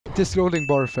This loading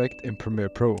bar effect in Premiere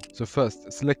Pro. So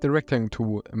first, select the rectangle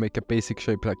tool and make a basic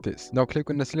shape like this. Now click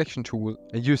on the selection tool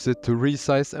and use it to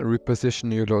resize and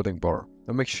reposition your loading bar.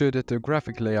 Now make sure that the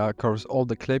graphic layer covers all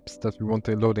the clips that we want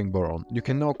the loading bar on. You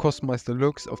can now customize the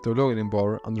looks of the loading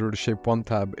bar under the Shape 1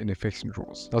 tab in Effects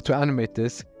Controls. Now to animate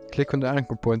this, click on the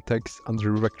anchor point text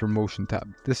under the vector motion tab.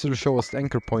 This will show us the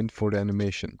anchor point for the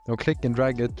animation. Now click and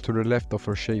drag it to the left of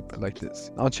our shape like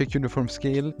this. Now check uniform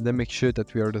scale, then make sure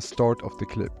that we are at the start of the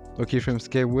clip. Now keyframe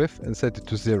scale width and set it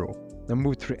to 0. Now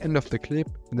move to the end of the clip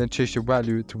and then change the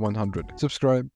value to 100. Subscribe.